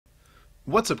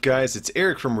What's up guys, it's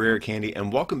Eric from Rare Candy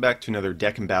and welcome back to another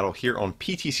deck and battle here on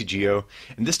PTCGO,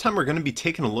 and this time we're going to be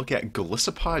taking a look at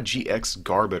Golisopod GX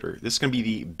Garbodor. This is going to be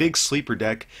the big sleeper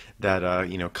deck that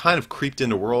kind of creeped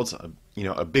into Worlds.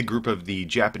 A big group of the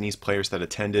Japanese players that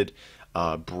attended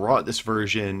brought this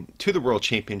version to the World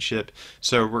Championship,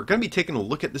 so we're going to be taking a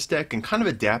look at this deck and kind of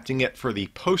adapting it for the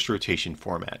post-rotation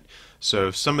format. So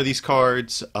some of these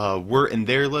cards were in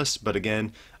their list, but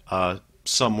again,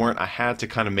 some weren't. I had to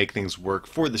kind of make things work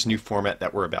for this new format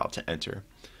that we're about to enter.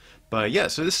 But yeah,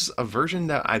 so this is a version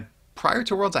that prior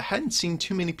to Worlds, I hadn't seen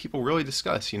too many people really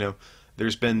discuss.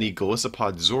 There's been the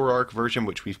Golisopod Zoroark version,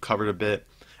 which we've covered a bit,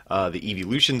 the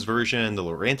Evolutions version, the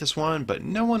Lurantis one, but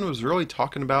no one was really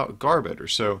talking about Garbodor.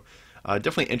 So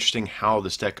definitely interesting how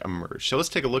this deck emerged. So let's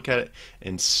take a look at it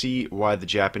and see why the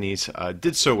Japanese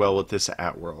did so well with this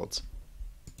at Worlds.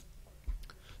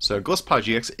 So Golisopod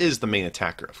GX is the main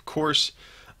attacker, of course.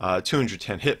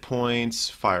 210 hit points,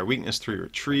 fire weakness, 3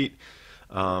 retreat.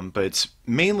 But it's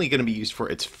mainly going to be used for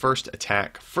its first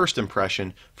attack, first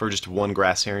impression, for just 1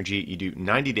 grass energy. You do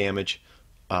 90 damage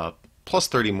plus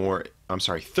 30 more.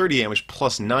 30 damage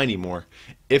plus 90 more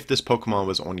if this Pokemon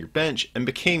was on your bench and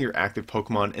became your active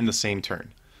Pokemon in the same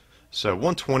turn. So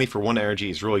 120 for 1 energy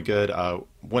is really good.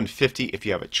 150 if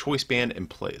you have a choice band in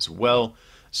play as well.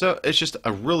 So it's just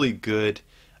a really good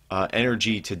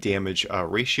energy to damage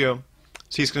ratio.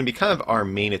 So he's going to be kind of our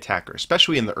main attacker,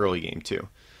 especially in the early game too.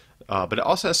 But it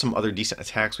also has some other decent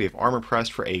attacks. We have Armor Press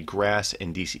for a grass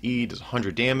and DCE, does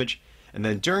 100 damage. And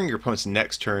then during your opponent's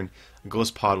next turn,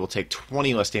 Golisopod will take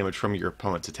 20 less damage from your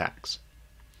opponent's attacks.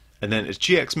 And then its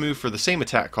GX move for the same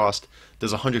attack cost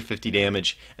does 150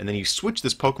 damage, and then you switch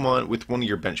this Pokemon with one of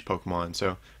your bench Pokemon.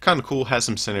 So kind of cool, has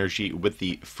some synergy with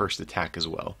the first attack as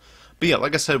well. But yeah,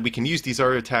 like I said, we can use these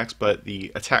other attacks, but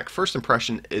the attack first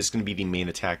impression is going to be the main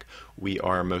attack we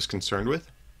are most concerned with.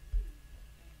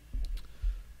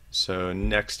 So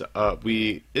next up,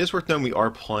 it is worth noting we are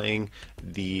playing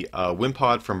the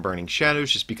Wimpod from Burning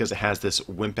Shadows, just because it has this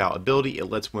Wimp Out ability. It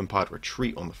lets Wimpod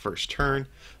retreat on the first turn.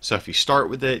 So if you start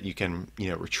with it, you can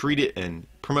retreat it and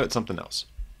promote something else.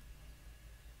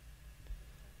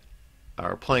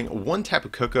 We're playing 1 Tapu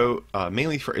Koko,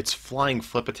 mainly for its flying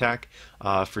flip attack.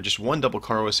 For just 1 double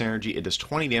Carlos energy, it does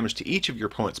 20 damage to each of your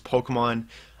opponent's Pokemon.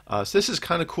 So this is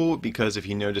kind of cool because if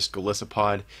you notice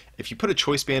Golisopod, if you put a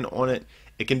choice band on it,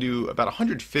 it can do about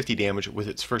 150 damage with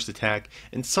its first attack,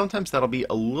 and sometimes that'll be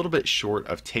a little bit short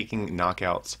of taking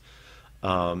knockouts.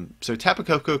 So Tapu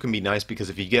Koko can be nice because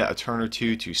if you get a turn or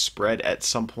two to spread at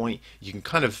some point, you can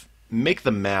kind of make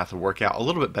the math work out a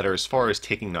little bit better as far as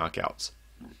taking knockouts.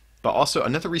 But also,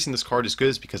 another reason this card is good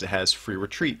is because it has free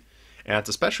retreat. And it's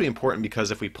especially important because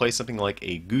if we play something like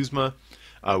a Guzma,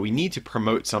 we need to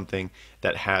promote something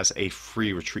that has a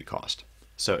free retreat cost.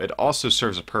 So it also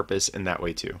serves a purpose in that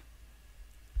way too.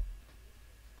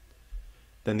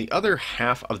 Then the other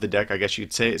half of the deck, I guess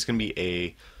you'd say, is going to be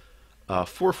a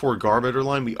 4-4 Garbodor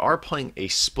line. We are playing a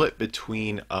split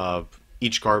between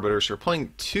each Garbodor, so we're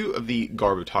playing 2 of the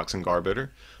Garbotoxin Garbodor.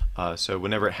 So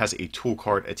whenever it has a tool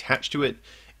card attached to it,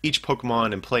 each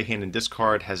Pokemon in play, hand, and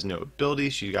discard has no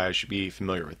abilities. You guys should be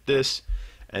familiar with this.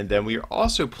 And then we are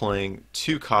also playing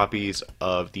 2 copies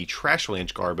of the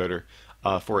Trashlanch Garbodor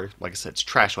for, like I said, it's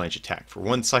Trashlanch attack. For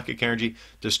 1 psychic energy,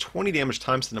 does 20 damage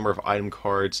times the number of item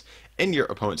cards in your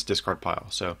opponent's discard pile.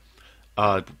 So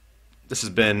this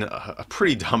has been a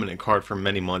pretty dominant card for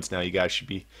many months now. You guys should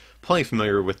be plenty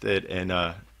familiar with it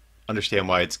and understand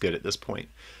why it's good at this point.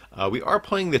 We are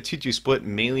playing the 2-2 split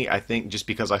mainly, I think, just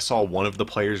because I saw one of the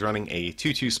players running a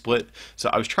 2-2 split, so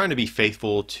I was trying to be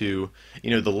faithful to,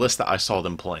 the list that I saw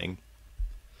them playing.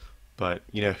 But,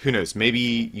 who knows,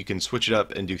 maybe you can switch it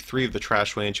up and do 3 of the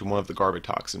Trashlanch and 1 of the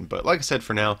Garbotoxin. But like I said,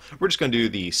 for now, we're just going to do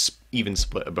the even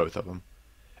split of both of them.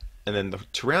 And then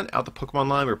to round out the Pokemon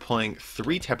line, we're playing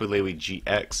 3 Tapu Lele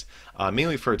GX,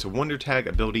 mainly for its Wonder Tag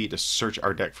ability to search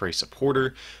our deck for a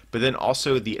supporter, but then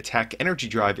also the attack energy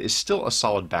drive is still a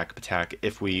solid backup attack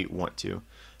if we want to.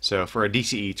 So for a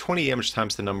DCE, 20 damage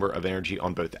times the number of energy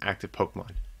on both active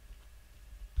Pokemon.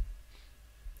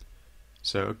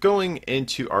 So going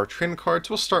into our training cards,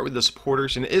 we'll start with the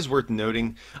supporters, and it is worth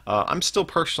noting, I'm still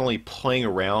personally playing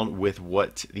around with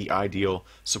what the ideal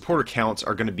supporter counts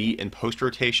are going to be in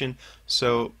post-rotation,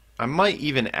 so I might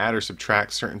even add or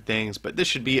subtract certain things, but this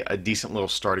should be a decent little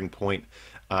starting point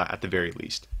at the very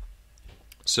least.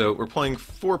 So we're playing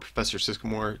 4 Professor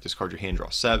Sycamore, discard your hand, draw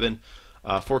 7.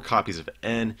 4 copies of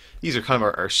N. These are kind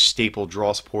of our staple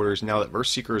draw supporters. Now that Verse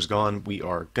Seeker is gone, we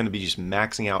are going to be just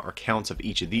maxing out our counts of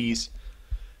each of these.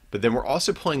 But then we're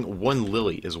also playing 1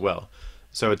 Lily as well.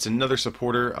 So it's another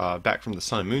supporter back from the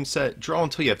Sun and Moon set. Draw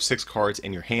until you have 6 cards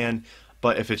in your hand.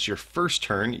 but if it's your first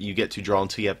turn, you get to draw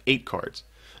until you have 8 cards.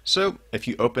 So if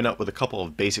you open up with a couple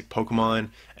of basic Pokemon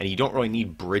and you don't really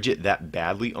need Bridget that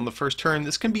badly on the first turn,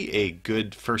 this can be a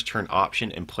good first turn option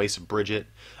in place of Bridget.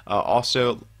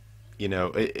 Also, you know,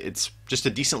 it's just a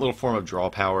decent little form of draw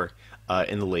power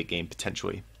in the late game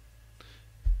potentially.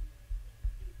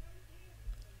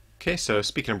 Okay, so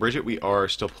speaking of Bridget, we are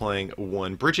still playing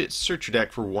 1 Bridget. Search your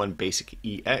deck for 1 basic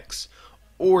EX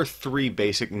or 3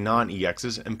 basic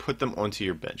non-EXs and put them onto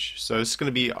your bench. So this is going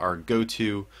to be our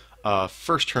go-to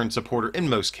first turn supporter in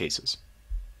most cases.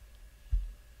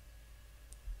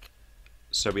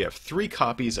 So we have 3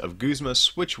 copies of Guzma.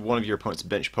 Switch one of your opponent's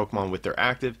bench Pokemon with their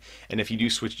active, and if you do,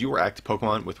 switch your active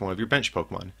Pokemon with one of your bench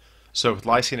Pokemon. So with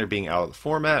Lysander being out of the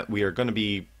format, we are going to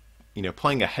be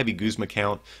playing a heavy Guzma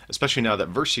count, especially now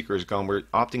that Verseeker is gone. We're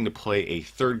opting to play a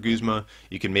 3rd Guzma.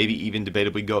 You can maybe even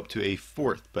debatably go up to a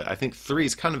 4th, but I think 3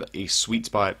 is kind of a sweet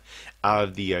spot out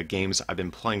of the games I've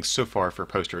been playing so far for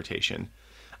post-rotation.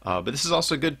 But this is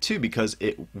also good too because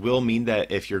it will mean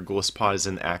that if your Golisopod is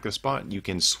in the active spot, you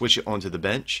can switch it onto the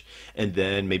bench and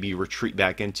then maybe retreat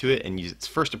back into it and use its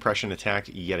first impression attack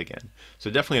yet again.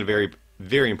 So definitely a very,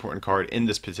 very important card in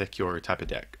this particular type of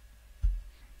deck.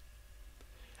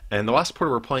 And the last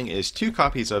supporter we're playing is 2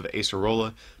 copies of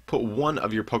Acerola. Put one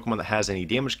of your Pokemon that has any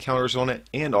damage counters on it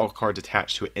and all cards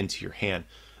attached to it into your hand.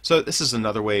 So this is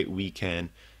another way we can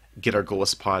get our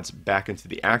Golisopods back into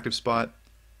the active spot.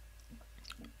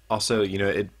 Also,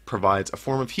 it provides a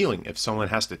form of healing. If someone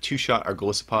has to 2-shot our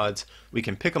Golisopods, we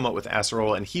can pick them up with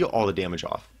Acerola and heal all the damage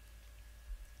off.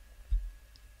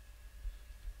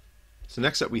 So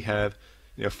next up we have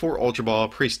 4 Ultra Ball,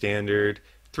 pretty standard.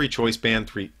 3 Choice Band,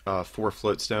 4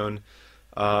 Floatstone.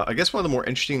 I guess one of the more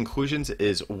interesting inclusions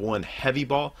is 1 Heavy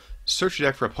Ball. Search your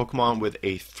deck for a Pokemon with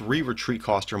a 3 retreat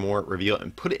cost or more, reveal it,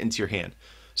 and put it into your hand.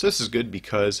 So this is good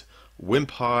because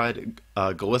Wimpod,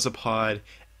 Golisopod,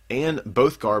 and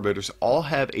both Garbodors all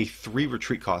have a 3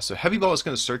 retreat cost. So Heavy Ball is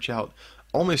going to search out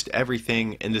almost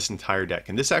everything in this entire deck.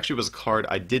 And this actually was a card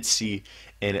I did see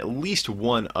in at least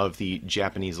one of the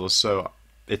Japanese lists. So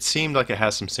it seemed like it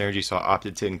has some synergy, so I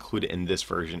opted to include it in this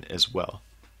version as well.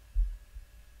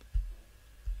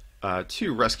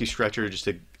 2 Rescue Stretcher just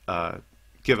to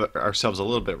give ourselves a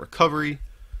little bit of recovery.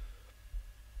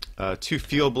 2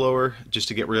 Field Blower just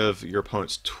to get rid of your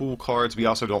opponent's tool cards. We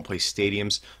also don't play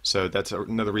stadiums, so that's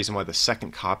another reason why the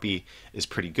second copy is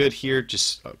pretty good here,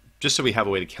 just so we have a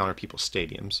way to counter people's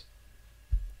stadiums.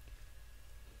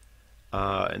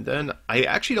 And then I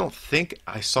actually don't think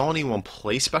I saw anyone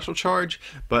play Special Charge,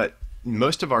 but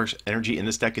most of our energy in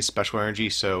this deck is Special Energy,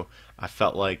 so I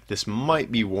felt like this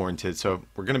might be warranted, so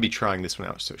we're going to be trying this one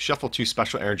out. So shuffle 2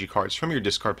 Special Energy cards from your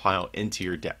discard pile into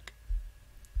your deck.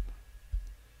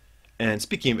 And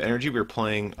speaking of energy, we're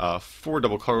playing 4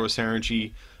 Double Colorless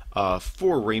Energy,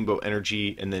 4 Rainbow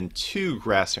Energy, and then 2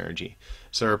 Grass Energy.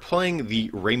 So we're playing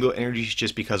the Rainbow Energies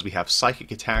just because we have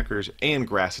Psychic attackers and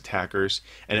Grass attackers,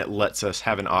 and it lets us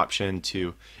have an option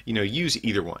to, use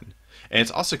either one. And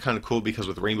it's also kind of cool because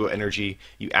with Rainbow Energy,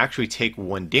 you actually take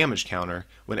 1 damage counter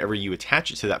whenever you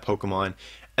attach it to that Pokemon.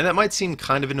 And that might seem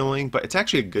kind of annoying, but it's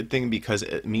actually a good thing because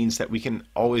it means that we can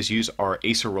always use our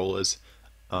Acerolas,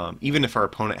 even if our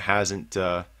opponent hasn't,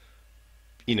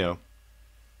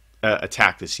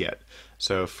 attacked us yet.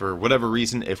 So for whatever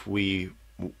reason, if we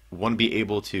want to be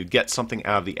able to get something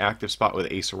out of the active spot with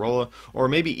Acerola, or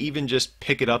maybe even just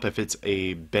pick it up if it's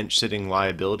a bench sitting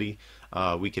liability,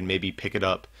 we can maybe pick it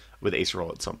up with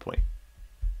Acerola at some point.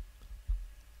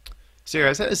 So yeah,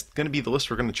 guys, that is going to be the list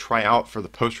we're going to try out for the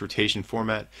post-rotation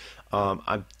format.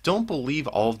 I don't believe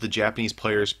all of the Japanese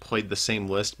players played the same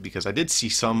list because I did see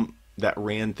some that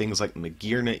ran things like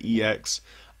Magearna EX.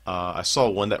 I saw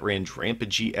one that ran Drampa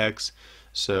GX.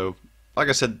 So, like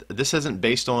I said, this isn't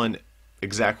based on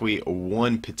exactly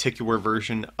one particular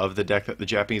version of the deck that the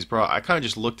Japanese brought. I kind of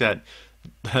just looked at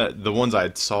the ones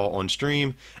I saw on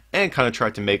stream and kind of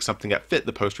tried to make something that fit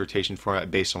the post-rotation format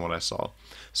based on what I saw.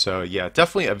 So yeah,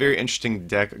 definitely a very interesting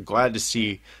deck. Glad to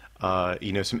see some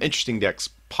interesting decks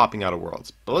popping out of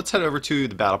Worlds. But let's head over to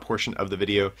the battle portion of the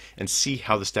video and see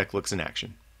how this deck looks in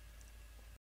action.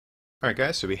 Alright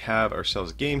guys, so we have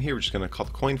ourselves a game here. We're just going to call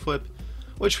the coin flip,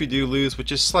 which we do lose,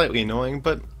 which is slightly annoying,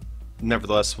 but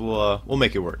nevertheless, we'll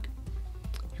make it work.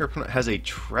 Here, opponent has a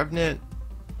Trevenant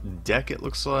deck, it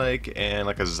looks like, and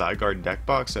like a Zygarde deck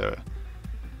box. So,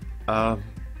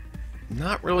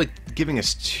 not really giving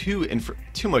us too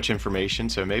much information.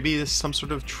 So maybe this is some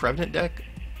sort of Trevenant deck.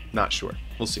 Not sure.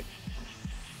 We'll see.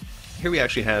 Here we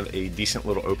actually have a decent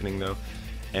little opening though,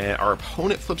 and our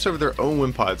opponent flips over their own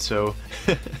Wimpod. So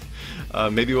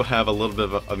maybe we'll have a little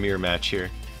bit of a mirror match here.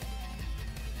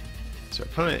 So so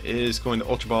opponent is going to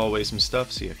Ultra Ball away some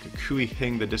stuff, so you have Kukui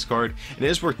hitting the discard. And it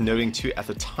is worth noting too, at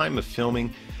the time of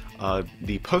filming,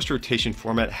 the post-rotation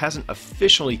format hasn't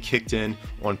officially kicked in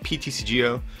on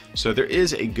PTCGO, so there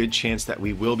is a good chance that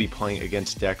we will be playing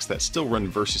against decks that still run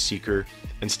Versus Seeker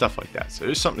and stuff like that, so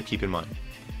there's something to keep in mind.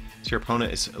 So your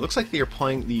opponent is, it looks like they are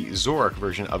playing the Zoroark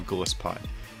version of Golisopod,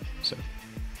 so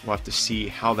we'll have to see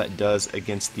how that does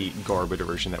against the Garbodor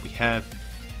version that we have.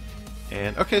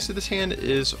 And okay, so this hand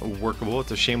is workable.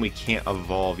 It's a shame we can't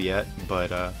evolve yet,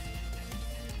 but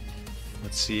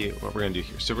let's see what we're going to do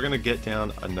here. So we're going to get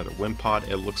down another Wimpod,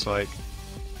 it looks like.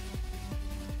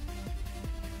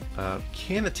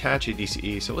 Can attach a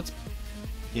DCE, so let's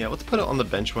put it on the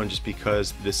bench one just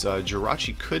because this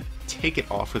Jirachi could take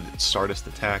it off with its Stardust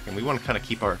attack, and we want to kind of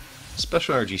keep our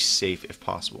special energy safe if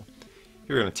possible.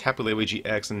 Here we're going to Tapu Lele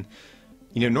GX, and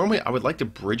normally I would like to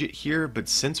bridge it here, but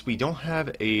since we don't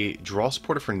have a draw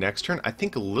supporter for next turn, I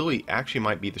think Lily actually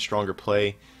might be the stronger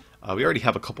play. We already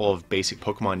have a couple of basic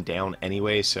Pokemon down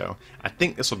anyway, so I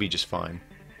think this will be just fine.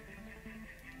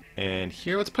 And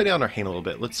here, let's play down our hand a little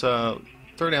bit. Let's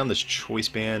throw down this Choice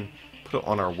Band, put it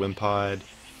on our Wimpod.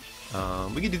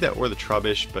 We could do that or the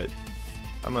Trubbish, but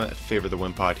I'm going to favor the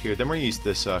Wimpod here. Then we're going to use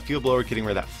this Field Blower, getting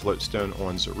rid of that Float Stone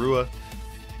on Zorua.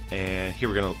 And here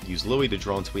we're going to use Lily to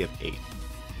draw until we have 8.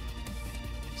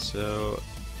 So,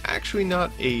 actually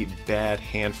not a bad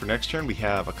hand for next turn. We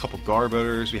have a couple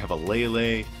Garbodors, we have a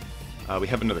Lele, we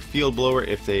have another Field Blower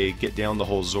if they get down the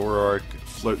whole Zoroark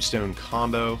Floatstone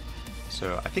combo.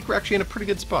 So I think we're actually in a pretty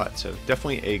good spot, so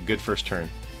definitely a good first turn.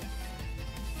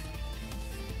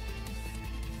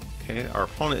 Okay, our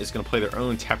opponent is going to play their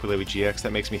own Tapu Lele GX.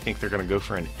 That makes me think they're going to go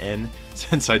for an N,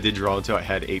 since I did draw until I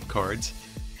had 8 cards.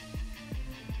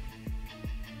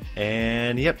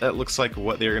 And yep, that looks like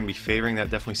what they're going to be favoring. That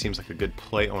definitely seems like a good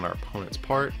play on our opponent's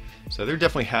part. So they're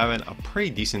definitely having a pretty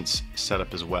decent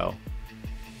setup as well.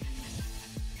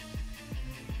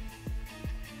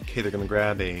 Okay, they're going to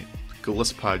grab a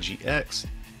Golisopod GX.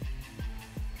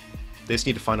 They just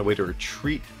need to find a way to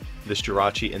retreat this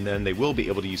Jirachi, and then they will be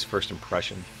able to use First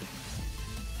Impression.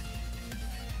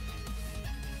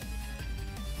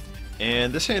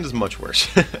 And this hand is much worse.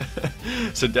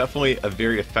 So definitely a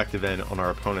very effective end on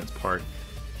our opponent's part.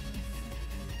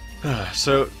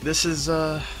 So this is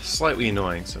slightly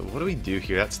annoying. So what do we do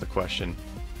here? That's the question.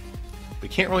 We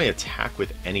can't really attack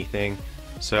with anything.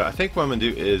 So I think what I'm going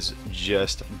to do is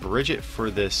just bridge it for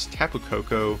this Tapu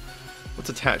Koko. Let's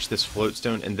attach this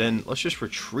Floatstone, and then let's just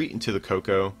retreat into the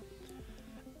Koko.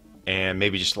 And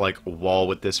maybe just like wall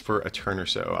with this for a turn or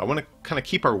so. I want to kind of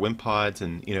keep our Wimpods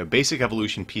and basic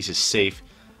evolution pieces safe,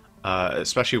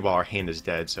 especially while our hand is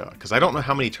dead. So because I don't know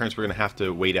how many turns we're going to have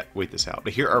to wait this out.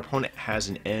 But here our opponent has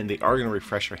an end. They are going to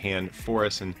refresh their hand for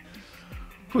us, and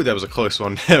whew, that was a close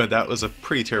one. That was a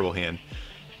pretty terrible hand.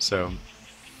 So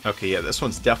okay, yeah, this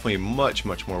one's definitely much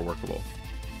more workable.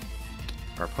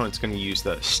 Our opponent's going to use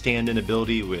the stand-in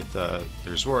ability with their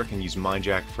Zoroark and use Mind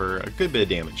Jack for a good bit of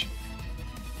damage.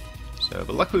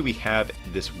 But luckily we have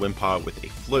this Wimpod with a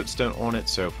Floatstone on it,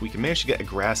 so if we can manage to get a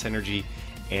Grass Energy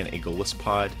and a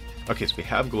Golisopod. Okay, so we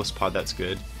have Golisopod, that's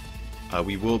good.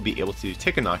 We will be able to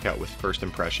take a knockout with First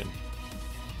Impression.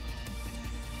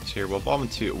 So here we'll evolve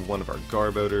into one of our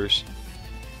Garbodors.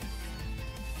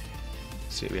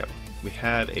 Let's see, we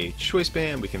have a Choice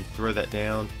Band, we can throw that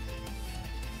down.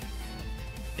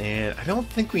 And I don't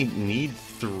think we need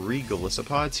 3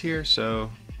 Golisopods here,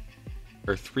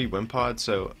 or 3 Wimpods,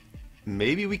 so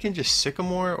maybe we can just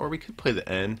Sycamore, or we could play the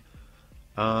N.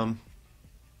 I'm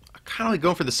kind of like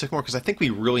going for the Sycamore because I think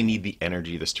we really need the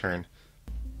energy this turn.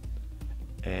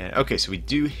 And okay, so we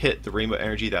do hit the Rainbow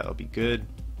Energy, that'll be good.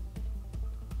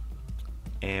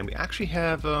 And we actually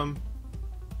have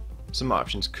some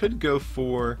options. Could go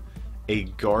for a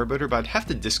Garbodor, but I'd have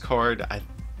to discard.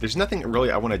 There's nothing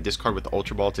really I want to discard with the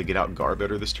Ultra Ball to get out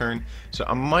Garbodor this turn, so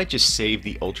I might just save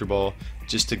the Ultra Ball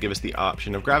just to give us the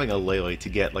option of grabbing a Lele to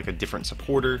get like a different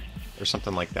supporter or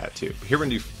something like that too. But here we're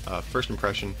going to do First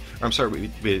Impression, or I'm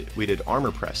sorry, we did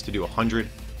Armor Press to do 100,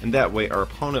 and that way our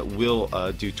opponent will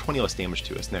do 20 less damage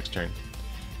to us next turn.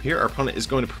 But here our opponent is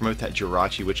going to promote that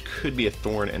Jirachi, which could be a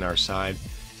thorn in our side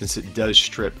since it does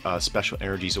strip special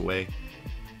energies away.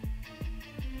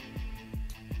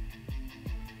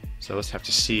 So let's have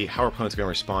to see how our opponent's going to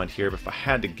respond here, but if I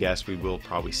had to guess, we will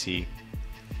probably see.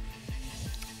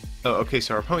 Oh, okay,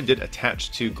 so our opponent did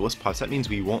attach to Golisopod, so that means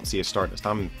we won't see a Stardust.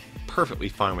 I'm perfectly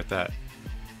fine with that.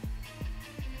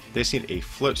 They just need a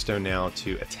Floatstone now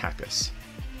to attack us.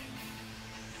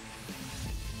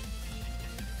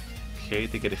 Okay,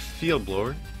 they get a Field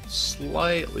Blower.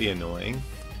 Slightly annoying.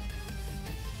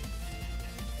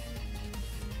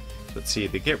 So let's see,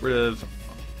 they get rid of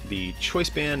the Choice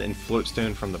Band and Float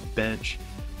Stone from the bench.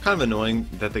 Kind of annoying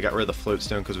that they got rid of the Float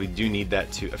Stone because we do need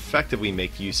that to effectively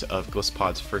make use of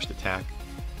Golisopod's first attack.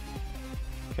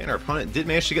 Okay, and our opponent did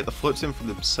manage to get the Float Stone for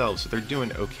themselves, so they're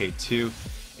doing okay too.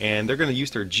 And they're going to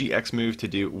use their GX move to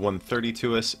do 130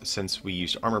 to us since we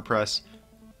used Armor Press.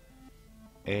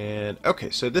 And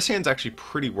okay, so this hand's actually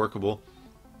pretty workable.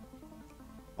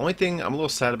 Only thing I'm a little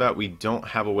sad about, we don't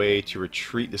have a way to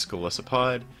retreat this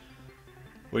Golisopod,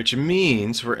 which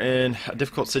means we're in a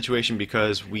difficult situation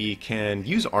because we can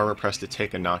use Armor Press to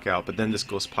take a knockout, but then this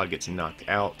Golisopod gets knocked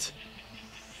out.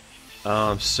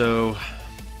 So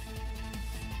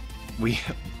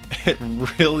it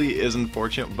really is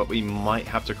unfortunate, but we might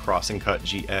have to cross and cut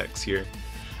GX here.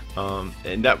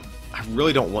 And that, I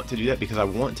really don't want to do that because I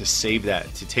want to save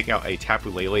that to take out a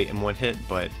Tapu Lele in one hit,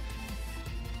 but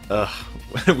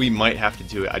we might have to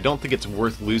do it. I don't think it's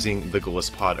worth losing the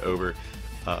Golisopod over,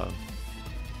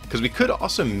 because we could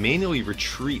also manually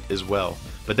retreat as well,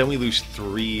 but then we lose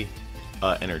 3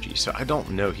 energy, so I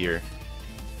don't know here.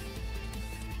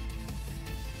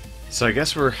 So I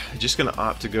guess we're just going to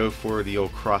opt to go for the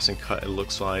old cross and cut, it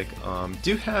looks like.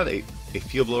 Do have a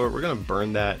Field Blower. We're going to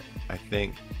burn that, I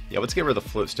think. Yeah, let's get rid of the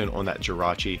Float Stone on that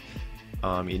Jirachi.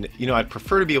 You know, I'd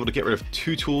prefer to be able to get rid of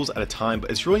 2 tools at a time, but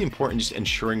it's really important just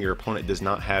ensuring your opponent does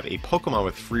not have a Pokemon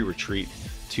with free retreat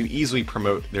to easily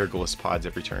promote their Golisopods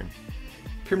every turn.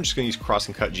 Here I'm just going to use Cross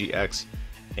and Cut GX,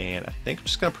 and I think I'm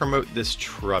just going to promote this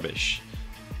Trubbish.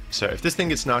 So if this thing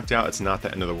gets knocked out, it's not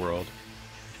the end of the world.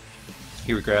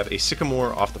 Here we grab a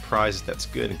Sycamore off the prize, that's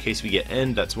good. In case we get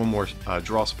End, that's one more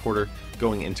draw supporter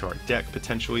going into our deck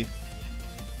potentially.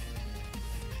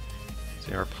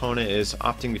 So our opponent is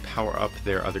opting to power up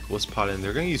their other Golisopod, and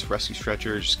they're going to use Rescue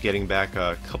Stretcher, just getting back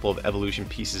a couple of evolution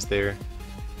pieces there.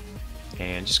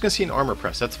 And just going to see an Armor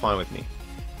Press, that's fine with me.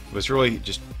 I was really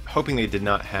just hoping they did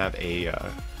not have a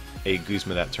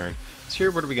Guzma that turn. So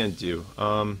here, what are we going to do?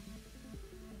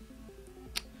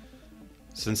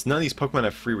 Since none of these Pokemon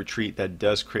have free retreat, that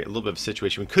does create a little bit of a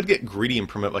situation. We could get greedy and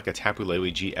promote like a Tapu Lele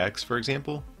GX, for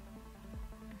example.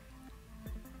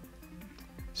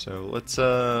 So let's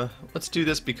do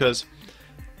this, because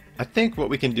I think what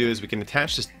we can do is we can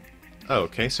attach this. Oh,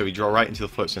 okay, so we draw right into the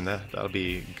Float Stone. That'll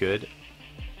be good.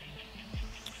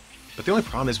 But the only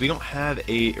problem is we don't have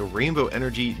a Rainbow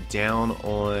Energy down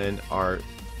on our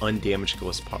undamaged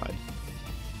Golisopod.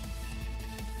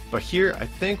 But here, I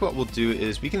think what we'll do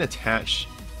is we can attach.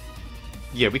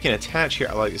 Yeah, we can attach here.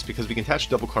 I like this because we can attach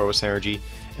double Carlos Energy,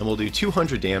 and we'll do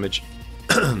 200 damage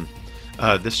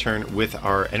this turn with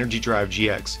our Energy Drive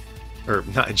GX, or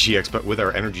not GX, but with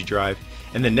our Energy Drive.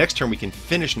 And then next turn we can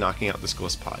finish knocking out this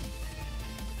Golisopod.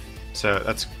 So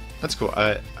that's cool.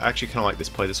 I actually kind of like this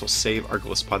play. This will save our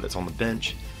Golisopod that's on the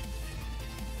bench.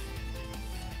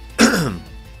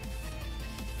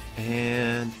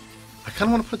 And I kind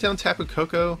of want to put down Tapu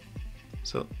Koko,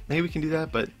 so maybe we can do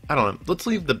that, but I don't know. Let's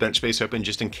leave the bench space open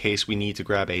just in case we need to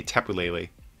grab a Tapu Lele.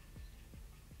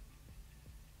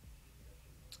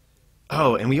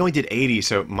 Oh, and we only did 80,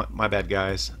 so my bad,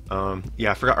 guys.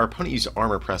 Yeah, I forgot our opponent used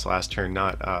Armor Press last turn,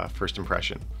 not First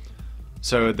Impression.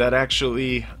 So that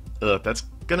actually, that's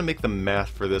going to make the math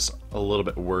for this a little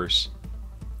bit worse,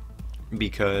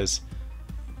 because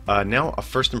now a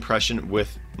First Impression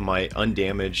with my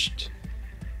undamaged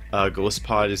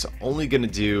Golisopod is only going to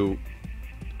do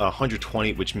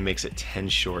 120, which makes it 10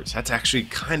 short. So that's actually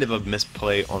kind of a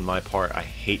misplay on my part, I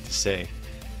hate to say.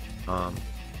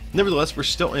 Nevertheless, we're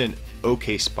still in an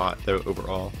okay spot though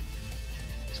overall.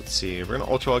 So let's see, we're going to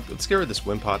Ultra Log. Let's get rid of this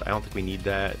Wimpod. I don't think we need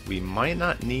that. We might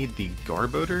not need the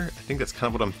Garbodor. I think that's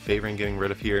kind of what I'm favoring getting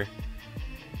rid of here.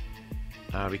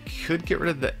 We could get rid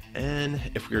of the N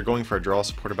if we were going for a draw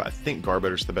supporter, but I think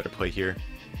Garbodor's the better play here.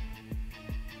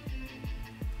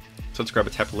 So let's grab a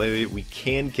Tapu Lele. We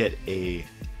can get an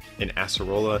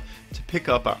Acerola to pick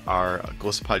up our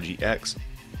Golisopod GX.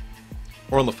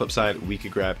 Or on the flip side, we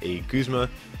could grab a Guzma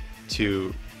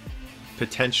to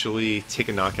potentially take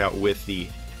a knockout with the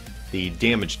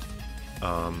damaged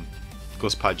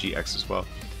Golisopod GX as well.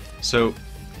 So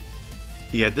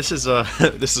yeah, this is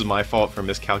this is my fault for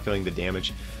miscalculating the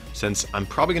damage, since I'm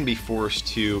probably going to be forced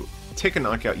to take a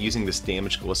knockout using this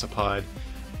damaged Golisopod,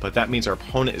 but that means our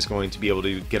opponent is going to be able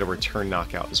to get a return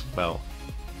knockout as well.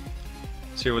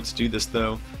 So here, let's do this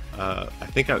though. I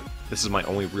think this is my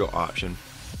only real option.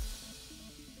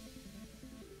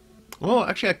 Well,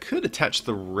 actually, I could attach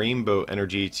the Rainbow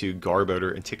Energy to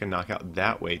Garbodor and take a knockout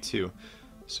that way too.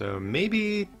 So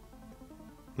maybe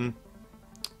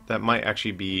that might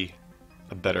actually be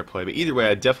a better play. But either way,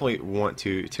 I definitely want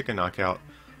to take a knockout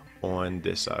on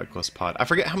this Golisopod. I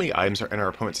forget how many items are in our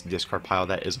opponent's discard pile.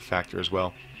 That is a factor as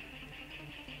well.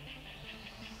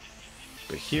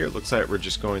 But here it looks like we're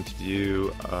just going to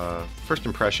do first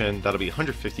impression. That'll be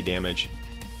 150 damage,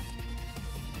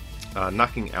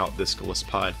 knocking out this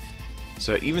Golisopod.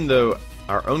 So even though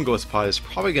our own Golisopod is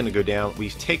probably going to go down,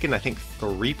 we've taken, I think,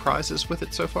 3 prizes with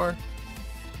it so far.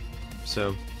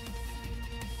 So,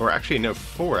 or actually no,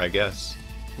 4, I guess.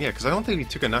 Yeah, because I don't think we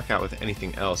took a knockout with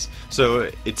anything else.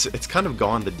 So it's kind of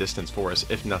gone the distance for us,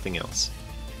 if nothing else.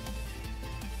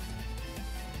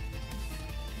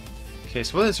 Okay,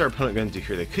 so what is our opponent going to do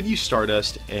here? They could use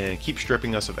Stardust and keep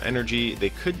stripping us of energy. They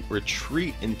could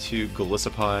retreat into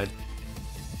Golisopod.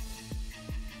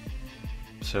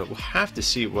 So we'll have to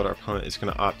see what our opponent is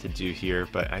going to opt to do here,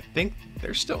 but I think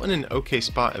they're still in an okay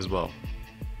spot as well.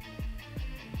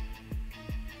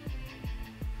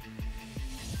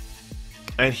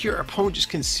 And here our opponent just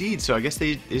concedes, so I guess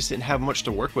they just didn't have much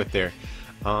to work with there.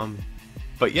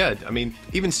 But yeah, I mean,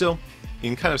 even still, you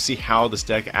can kind of see how this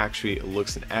deck actually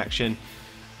looks in action.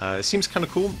 It seems kind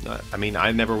of cool. I mean,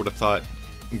 I never would have thought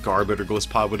Garbodor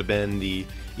Golisopod would have been the,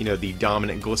 you know, the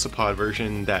dominant Golisopod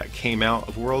version that came out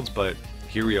of Worlds, but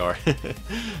here we are.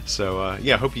 So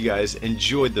yeah, I hope you guys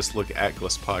enjoyed this look at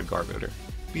Golisopod Garbodor.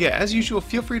 But yeah, as usual,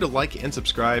 feel free to like and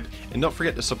subscribe, and don't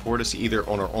forget to support us either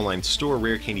on our online store,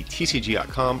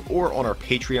 rarecandytcg.com, or on our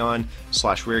Patreon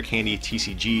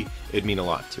 /rarecandytcg. It'd mean a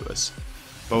lot to us.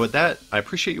 But with that, I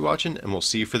appreciate you watching, and we'll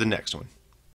see you for the next one.